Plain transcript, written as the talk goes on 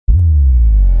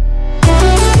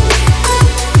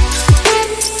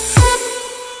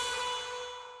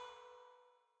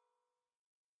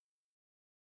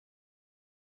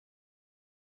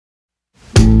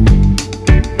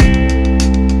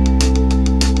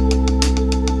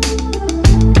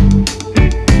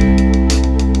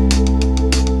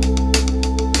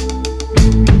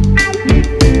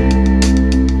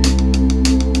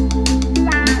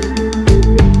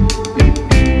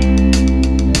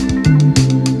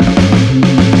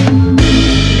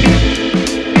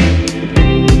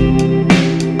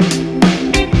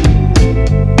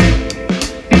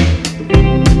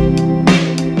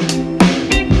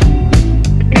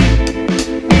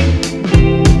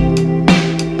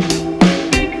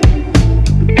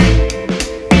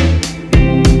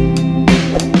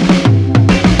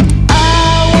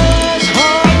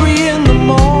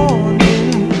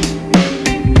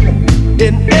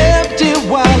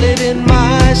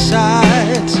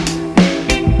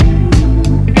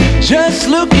Just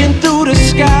looking through the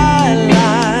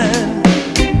skyline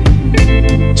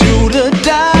to the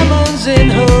diamonds in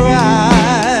her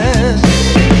eyes.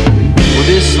 Well,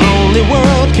 this lonely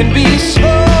world can be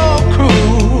so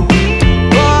cruel,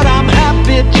 but I'm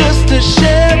happy just to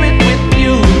share it with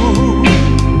you.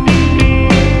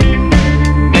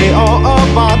 May all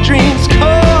of our dreams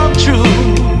come true,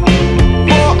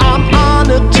 for I'm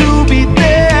honored to be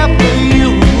there for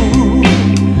you.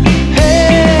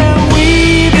 Hey,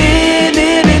 weaving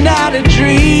in and out of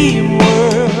dream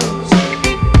worlds,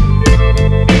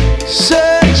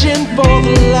 searching for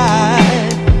the light.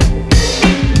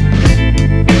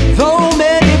 Though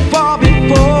many far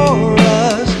before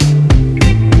us,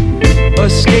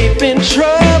 escaping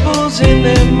troubles in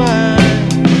their mind.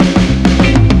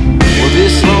 Well,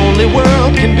 this lonely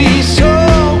world can be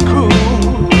so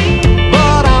cruel,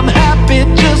 but I'm happy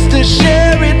just to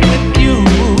share it with you.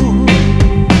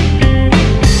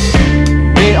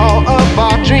 May all of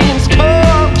our dreams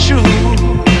come true,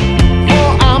 for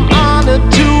I'm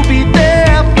honored to be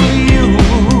there for you.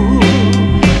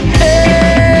 Hey,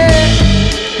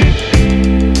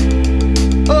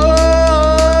 oh,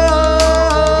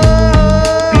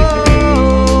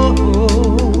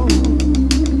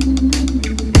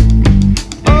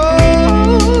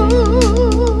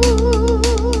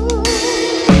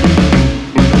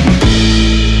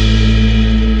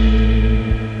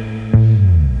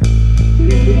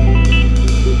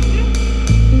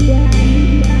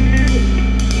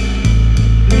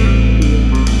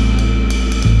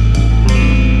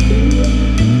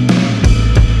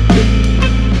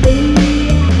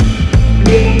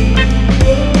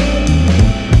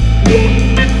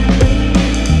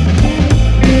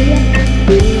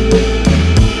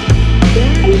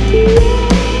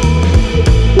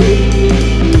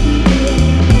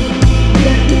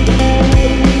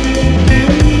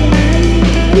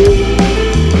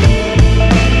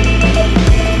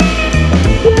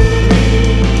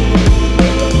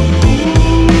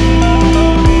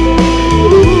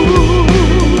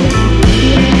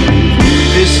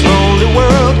 this lonely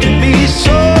world can be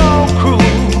so cruel,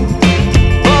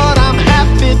 but I'm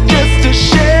happy just to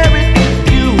share it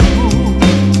with you.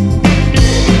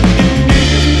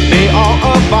 May all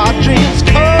of our dreams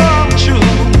come true,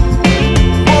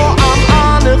 for I'm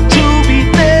honored to be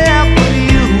there for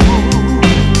you.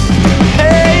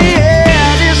 Hey,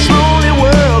 yeah, this lonely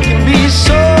world can be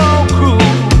so cruel,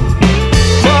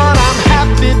 but I'm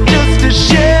happy just to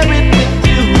share it with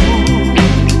you.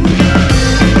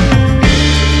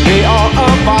 May all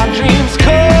of our dreams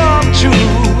come true,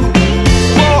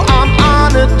 for I'm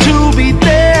honored to be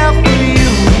there for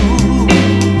you.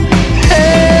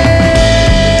 Hey,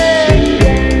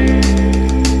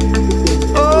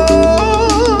 oh,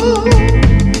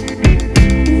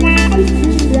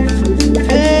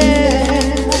 hey.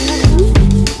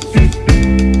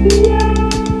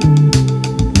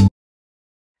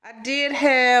 I did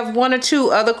have one or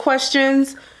two other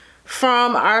questions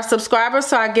from our subscribers,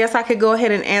 so I guess I could go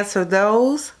ahead and answer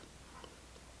those.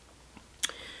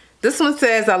 This one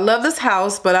says, I love this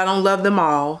house, but I don't love them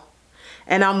all.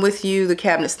 And I'm with you, the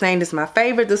cabinet stained is my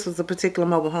favorite. This was a particular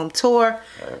mobile home tour.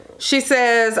 She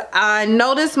says, I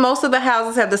noticed most of the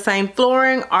houses have the same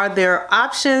flooring. Are there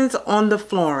options on the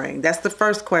flooring? That's the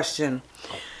first question.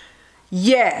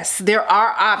 Yes, there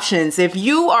are options. If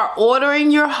you are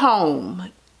ordering your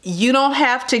home, you don't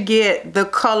have to get the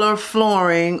color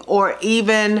flooring, or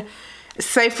even,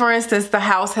 say for instance, the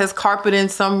house has carpet in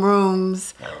some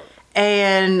rooms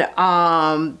and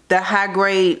the high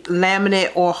grade laminate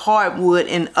or hardwood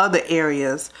in other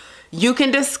areas. You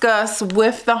can discuss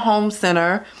with the home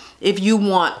center if you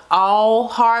want all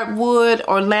hardwood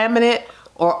or laminate,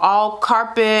 or all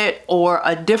carpet, or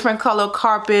a different color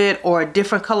carpet, or a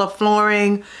different color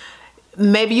flooring.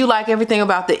 Maybe you like everything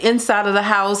about the inside of the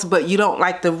house, but you don't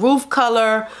like the roof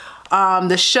color.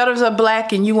 The shutters are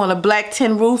black and you want a black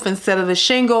tin roof instead of the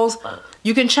shingles.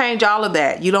 You can change all of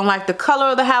that. You don't like the color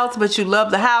of the house, but you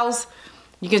love the house.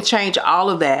 You can change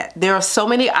all of that. There are so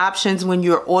many options when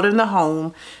you're ordering the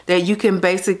home that you can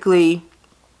basically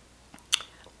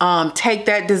take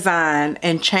that design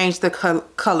and change the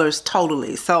colors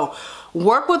totally. So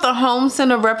work with a home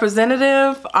center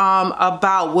representative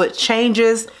about what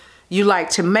changes you like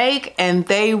to make, and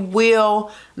they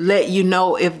will let you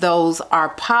know if those are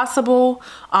possible.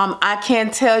 I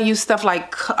can tell you stuff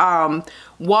like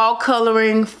wall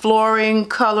coloring, flooring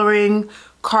coloring,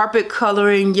 carpet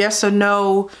coloring, yes or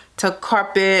no to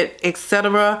carpet,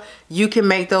 etc. You can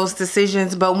make those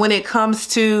decisions, but when it comes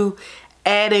to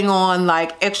adding on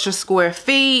like extra square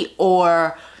feet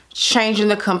or changing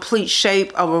the complete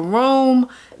shape of a room,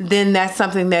 then that's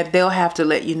something that they'll have to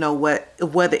let you know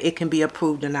whether it can be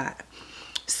approved or not.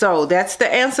 So that's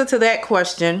the answer to that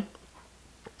question.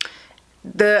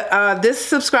 This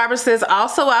subscriber says,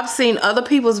 also I've seen other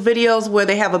people's videos where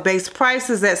they have a base price.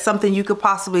 Is that something you could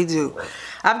possibly do?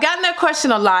 I've gotten that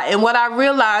question a lot, and what I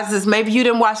realized is maybe you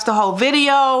didn't watch the whole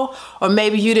video, or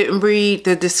maybe you didn't read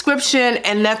the description,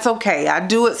 and that's okay. I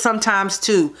do it sometimes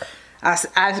too.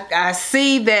 I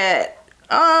see that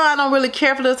I don't really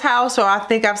care for this house, or I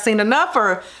think I've seen enough,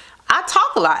 or I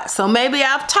talk a lot, so maybe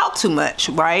I've talked too much,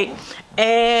 right?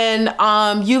 And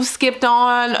you've skipped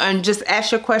on and just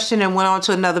asked your question and went on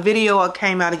to another video, or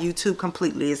came out of YouTube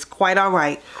completely. It's quite all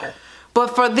right.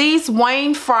 But for these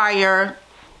Wayne Fryer,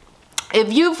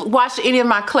 if you've watched any of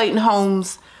my Clayton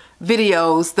Homes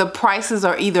videos, the prices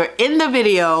are either in the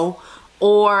video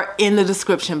or in the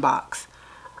description box.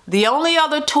 The only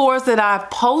other tours that I've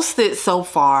posted so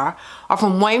far are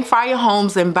from Wayne Fryer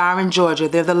Homes in Byron, Georgia.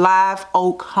 They're the Live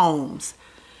Oak Homes.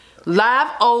 Live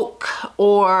Oak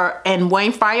and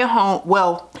Wayne Fryer Home,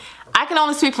 well, I can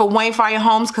only speak for Wayne Fryer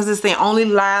Homes because it's the only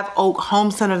Live Oak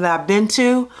home center that I've been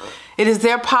to. It is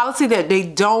their policy that they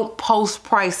don't post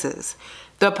prices.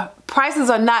 The prices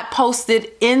are not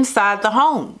posted inside the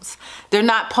homes. They're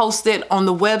not posted on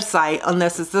the website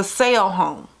unless it's a sale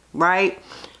home, right?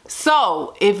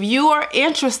 So if you are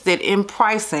interested in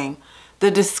pricing,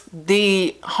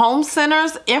 the home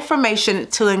center's information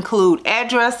to include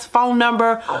address, phone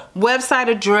number, website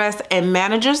address, and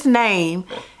manager's name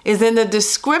is in the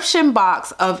description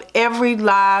box of every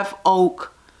Live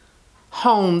Oak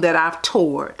home that I've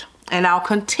toured. And I'll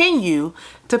continue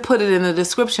to put it in the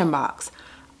description box.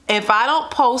 If I don't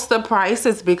post the price,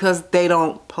 it's because they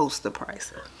don't post the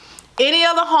price. Any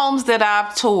other homes that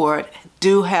I've toured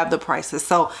do have the prices.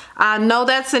 So I know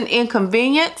that's an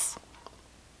inconvenience.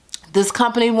 This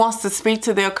company wants to speak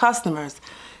to their customers.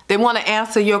 They want to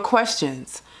answer your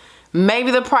questions.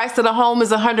 Maybe the price of the home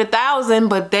is $100,000,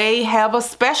 but they have a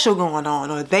special going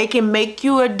on, or they can make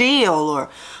you a deal, or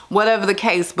whatever the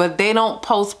case, but they don't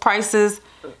post prices.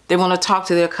 They want to talk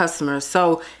to their customers.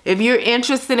 So if you're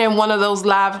interested in one of those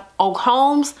Live Oak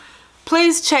homes,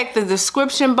 please check the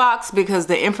description box, because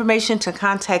the information to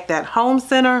contact that home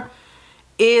center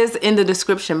is in the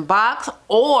description box.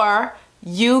 Or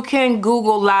you can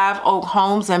Google Live Oak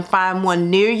Homes and find one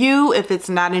near you if it's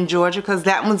not in Georgia, because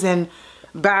that one's in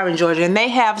Byron, Georgia, and they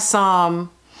have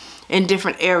some in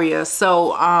different areas.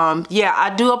 So yeah,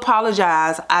 I do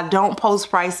apologize. I don't post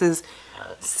prices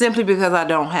simply because I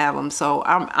don't have them. So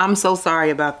I'm so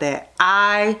sorry about that.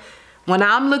 When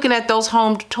I'm looking at those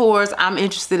home tours, I'm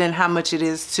interested in how much it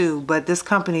is too, but this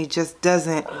company just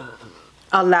doesn't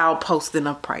allow posting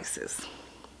of prices.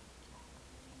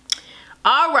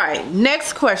 All right,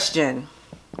 next question.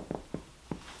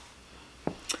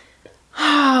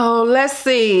 Oh, let's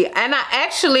see. And I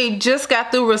actually just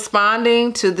got through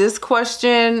responding to this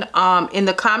question in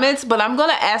the comments, but I'm going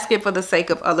to ask it for the sake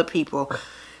of other people.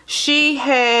 She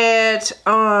had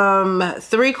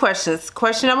 3 questions.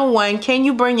 Question number 1, can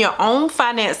you bring your own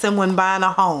financing when buying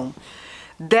a home?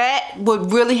 That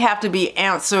would really have to be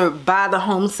answered by the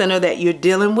home center that you're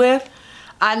dealing with.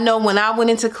 I know when I went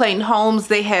into Clayton Homes,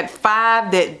 they had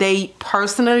 5 that they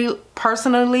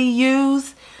personally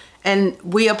use, and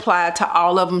we applied to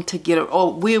all of them to get it.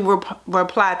 Or we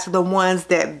replied to the ones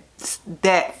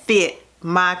that fit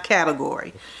my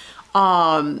category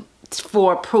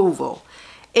for approval.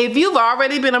 If you've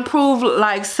already been approved,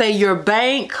 like say your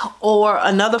bank or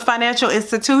another financial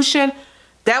institution,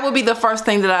 that would be the first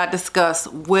thing that I discuss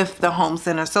with the home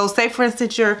center. So say for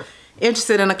instance you're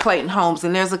interested in a Clayton Homes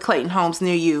and there's a Clayton Homes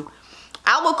near you.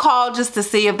 I would call just to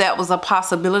see if that was a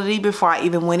possibility before I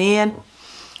even went in.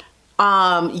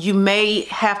 You may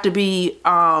have to be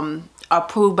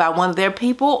approved by one of their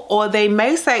people, or they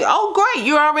may say, oh great,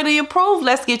 you're already approved,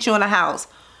 let's get you in a house.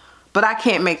 But I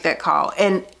can't make that call.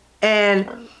 And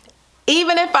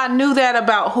even if I knew that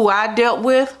about who I dealt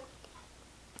with,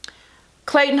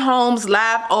 Clayton Homes,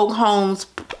 Live Oak Homes,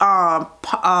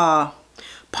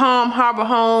 Palm Harbor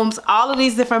Homes, all of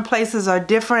these different places are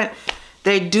different.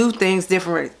 They do things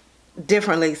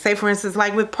differently. Say for instance,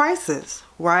 like with prices,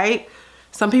 right?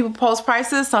 Some people post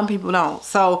prices, some people don't.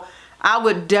 So I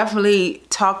would definitely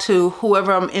talk to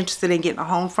whoever I'm interested in getting a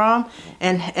home from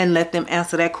and let them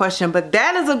answer that question. But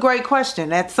that is a great question.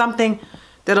 That's something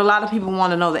that a lot of people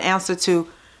want to know the answer to.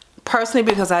 Personally,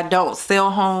 because I don't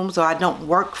sell homes or I don't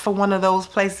work for one of those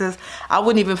places, I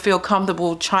wouldn't even feel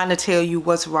comfortable trying to tell you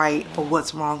what's right or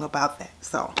what's wrong about that.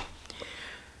 So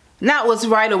not what's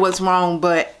right or what's wrong,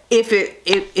 but if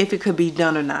it could be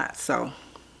done or not. So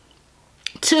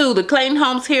 2, the Clayton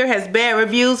Homes here has bad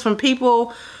reviews from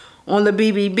people on the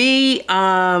BBB,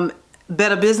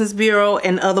 Better Business Bureau,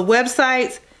 and other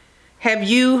websites. Have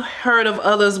you heard of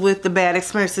others with the bad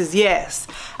experiences? Yes.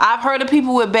 I've heard of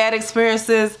people with bad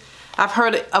experiences. I've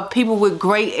heard of people with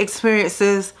great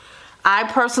experiences. I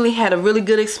personally had a really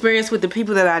good experience with the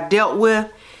people that I dealt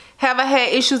with. Have I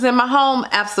had issues in my home?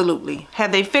 Absolutely.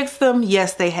 Have they fixed them?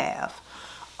 Yes, they have.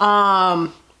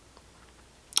 And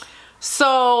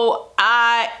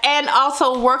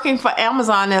also working for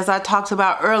Amazon, as I talked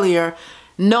about earlier,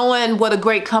 knowing what a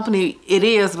great company it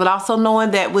is, but also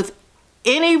knowing that with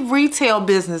any retail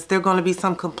business, there are going to be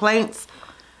some complaints.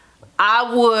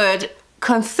 I would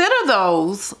consider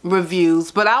those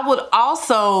reviews, but I would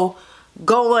also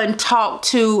go and talk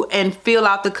to and feel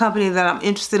out the company that I'm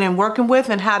interested in working with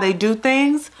and how they do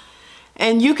things.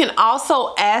 And you can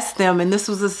also ask them, and this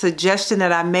was a suggestion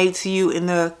that I made to you in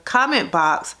the comment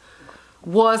box,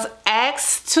 was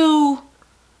asked to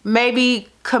maybe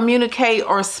communicate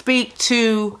or speak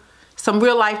to some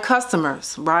real life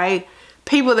customers, right?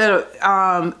 People that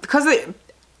are,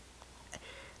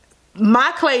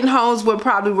 my Clayton Homes would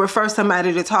probably refer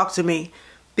somebody to talk to me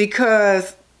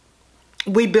because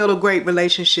we built a great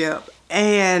relationship,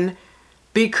 and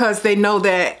because they know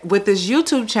that with this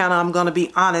YouTube channel, I'm going to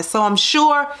be honest. So I'm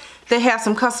sure they have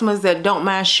some customers that don't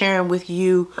mind sharing with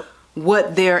you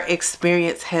what their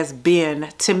experience has been.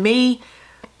 To me,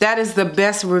 that is the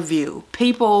best review.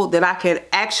 People that I could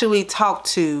actually talk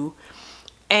to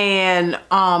and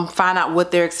find out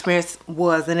what their experience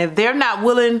was. And if they're not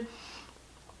willing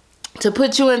to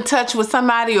put you in touch with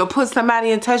somebody or put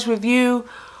somebody in touch with you,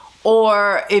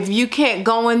 or if you can't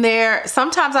go in there,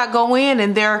 sometimes I go in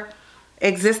and they're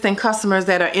existing customers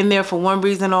that are in there for one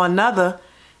reason or another,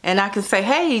 and I can say,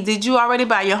 hey, did you already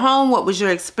buy your home? What was your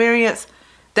experience?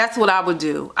 That's what I would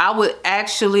do. I would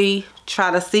actually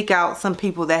try to seek out some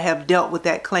people that have dealt with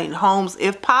that Clayton Homes,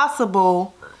 if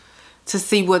possible, to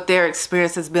see what their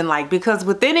experience has been like. Because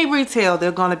with any retail, there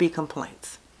are going to be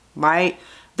complaints, right?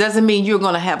 Doesn't mean you're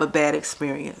going to have a bad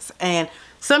experience. And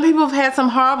some people have had some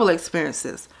horrible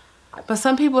experiences, but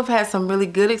some people have had some really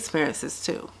good experiences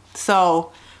too.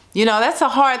 So, you know, that's a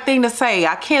hard thing to say.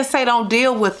 I can't say don't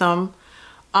deal with them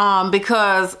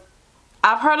because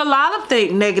I've heard a lot of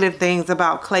negative things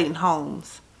about Clayton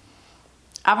Homes.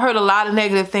 I've heard a lot of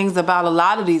negative things about a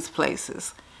lot of these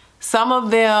places. Some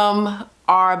of them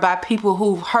are by people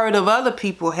who've heard of other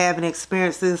people having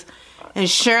experiences and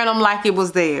sharing them like it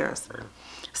was theirs.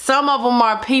 Some of them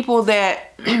are people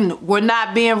that were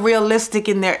not being realistic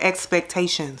in their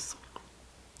expectations.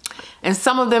 And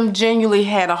some of them genuinely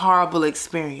had a horrible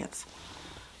experience.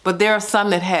 But there are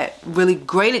some that had really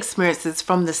great experiences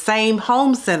from the same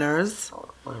home centers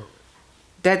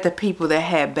that the people that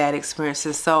had bad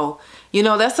experiences. So, you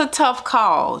know, that's a tough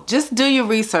call. Just do your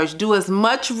research. Do as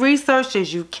much research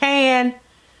as you can.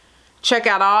 Check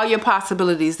out all your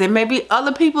possibilities. There may be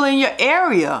other people in your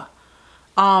area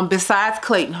besides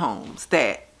Clayton Homes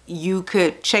that you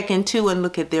could check into and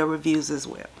look at their reviews as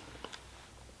well.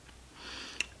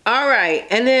 All right,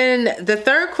 and then the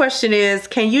third question is,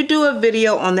 can you do a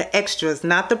video on the extras,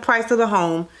 not the price of the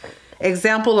home?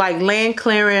 Example like land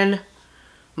clearing,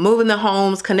 moving the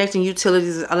homes, connecting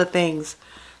utilities and other things.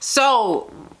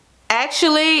 So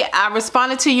actually, I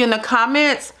responded to you in the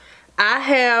comments. I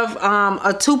have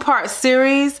a 2-part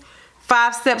series,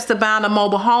 5 steps to buying a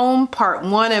mobile home, part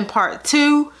 1 and part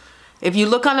 2. If you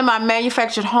look under my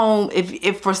manufactured home,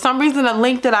 if for some reason a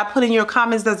link that I put in your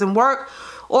comments doesn't work,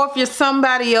 or if you're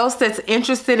somebody else that's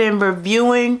interested in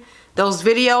reviewing those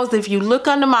videos, if you look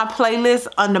under my playlist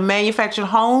under manufactured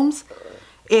homes,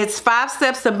 it's 5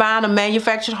 steps to buying a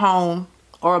manufactured home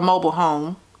or a mobile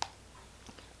home.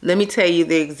 Let me tell you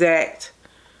the exact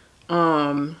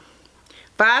 5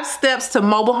 steps to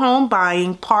mobile home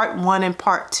buying, part 1 and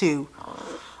part 2,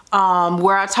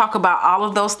 where I talk about all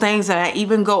of those things, and I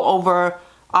even go over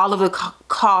all of the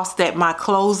costs at my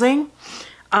closing.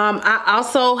 I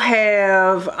also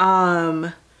have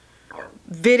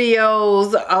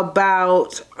videos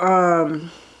about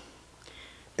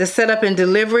the setup and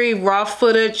delivery, raw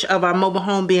footage of our mobile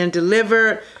home being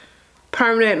delivered,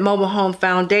 permanent mobile home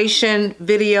foundation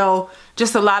video,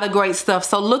 just a lot of great stuff.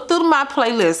 So look through my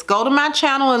playlist. Go to my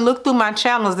channel and look through my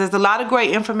channels. There's a lot of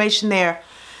great information there.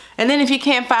 And then if you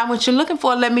can't find what you're looking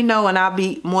for, let me know and I'll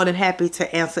be more than happy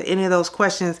to answer any of those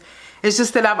questions. It's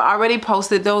just that I've already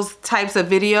posted those types of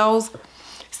videos.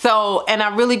 So, and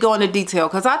I really go into detail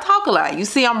because I talk a lot. You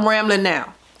see, I'm rambling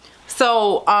now.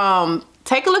 So,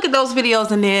 take a look at those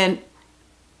videos, and then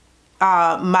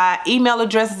my email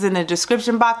address is in the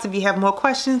description box. If you have more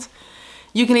questions,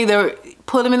 you can either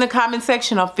put them in the comment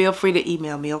section or feel free to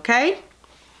email me, okay?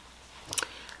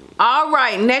 All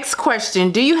right, next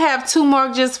question. Do you have 2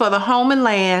 mortgages for the home and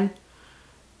land,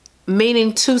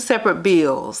 meaning 2 separate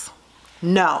bills?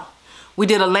 No. We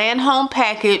did a land home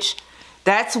package.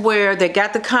 That's where they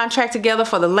got the contract together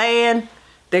for the land.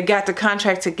 They got the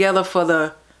contract together for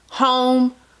the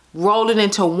home, rolled it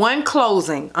into one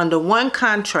closing under one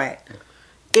contract.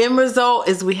 End result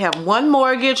is we have 1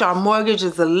 mortgage. Our mortgage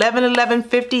is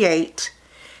 $11,1158,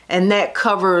 and that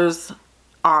covers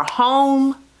our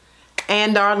home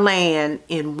and our land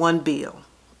in one bill.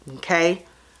 Okay.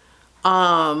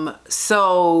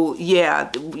 So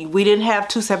yeah, we didn't have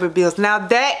 2 separate bills. Now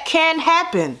that can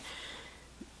happen.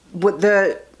 With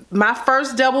my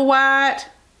first double wide,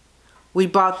 we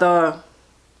bought the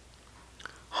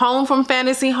home from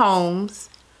Fantasy Homes,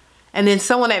 and then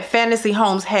someone at Fantasy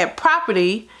Homes had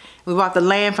property. We bought the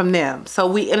land from them. So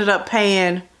we ended up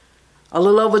paying a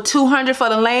little over $200 for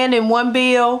the land in one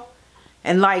bill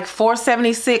and like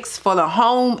 $476 for the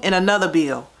home in another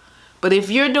bill. But if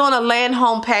you're doing a land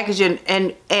home package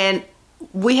and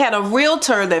we had a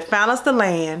realtor that found us the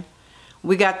land,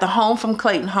 we got the home from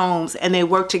Clayton Homes, and they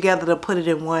worked together to put it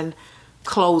in one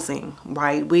closing,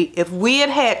 right? If we had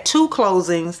had 2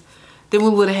 closings, then we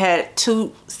would have had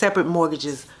 2 separate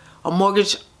mortgages, a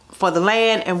mortgage for the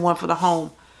land and one for the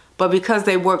home. But because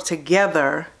they worked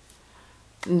together,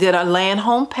 did a land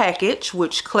home package,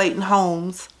 which Clayton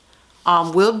Homes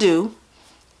will do,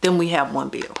 then we have 1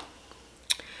 bill.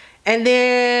 And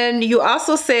then you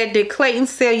also said, did Clayton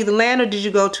sell you the land, or did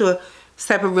you go to a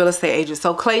separate real estate agent?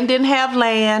 So Clayton didn't have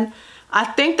land. I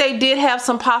think they did have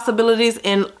some possibilities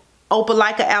in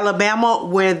Opelika, Alabama,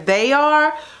 where they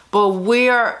are, but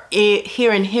we're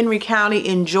here in Henry County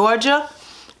in Georgia,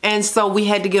 and so we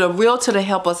had to get a realtor to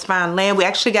help us find land. We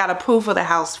actually got approved for the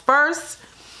house first,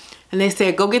 and they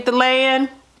said, go get the land,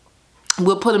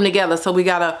 we'll put them together. So we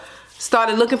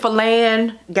started looking for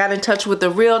land, got in touch with the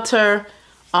realtor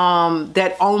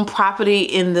that owned property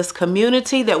in this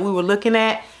community that we were looking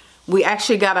at. We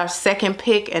actually got our second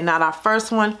pick and not our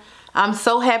first one. I'm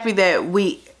so happy that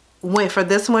we went for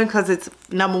this one, because it's,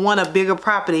 number 1, a bigger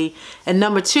property, and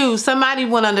number 2, somebody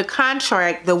went under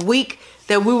contract the week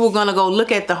that we were going to go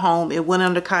look at the home. It went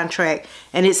under contract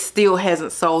and it still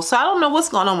hasn't sold. So I don't know what's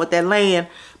going on with that land,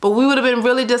 but we would have been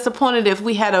really disappointed if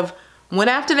we had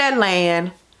went after that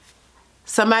land,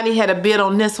 somebody had a bid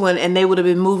on this one, and they would have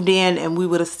been moved in and we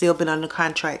would have still been under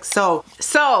contract. So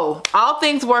all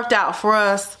things worked out for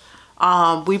us.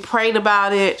 We prayed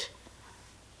about it.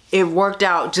 It worked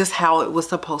out just how it was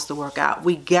supposed to work out.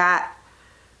 We got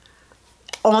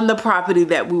on the property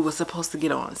that we were supposed to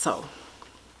get on. So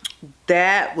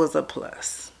that was a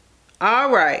plus. All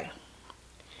right.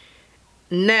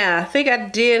 Now, I think I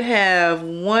did have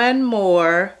one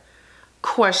more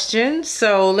question.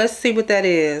 So let's see what that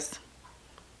is.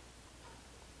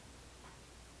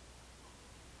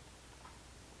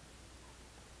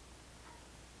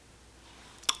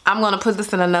 I'm going to put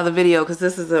this in another video because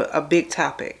this is a big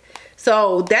topic.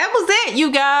 So that was it,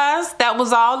 you guys. That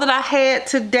was all that I had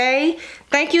today.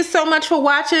 Thank you so much for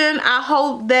watching. I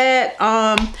hope that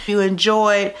you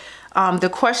enjoyed the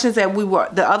questions that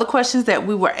the other questions that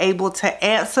we were able to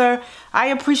answer. I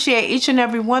appreciate each and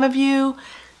every one of you.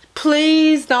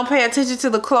 Please don't pay attention to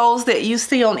the clothes that you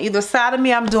see on either side of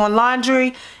me. I'm doing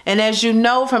laundry, and as you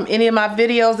know from any of my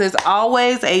videos, there's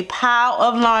always a pile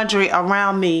of laundry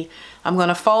around me. I'm going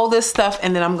to fold this stuff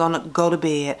and then I'm going to go to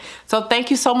bed. So thank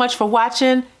you so much for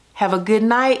watching. Have a good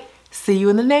night. See you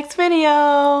in the next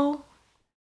video.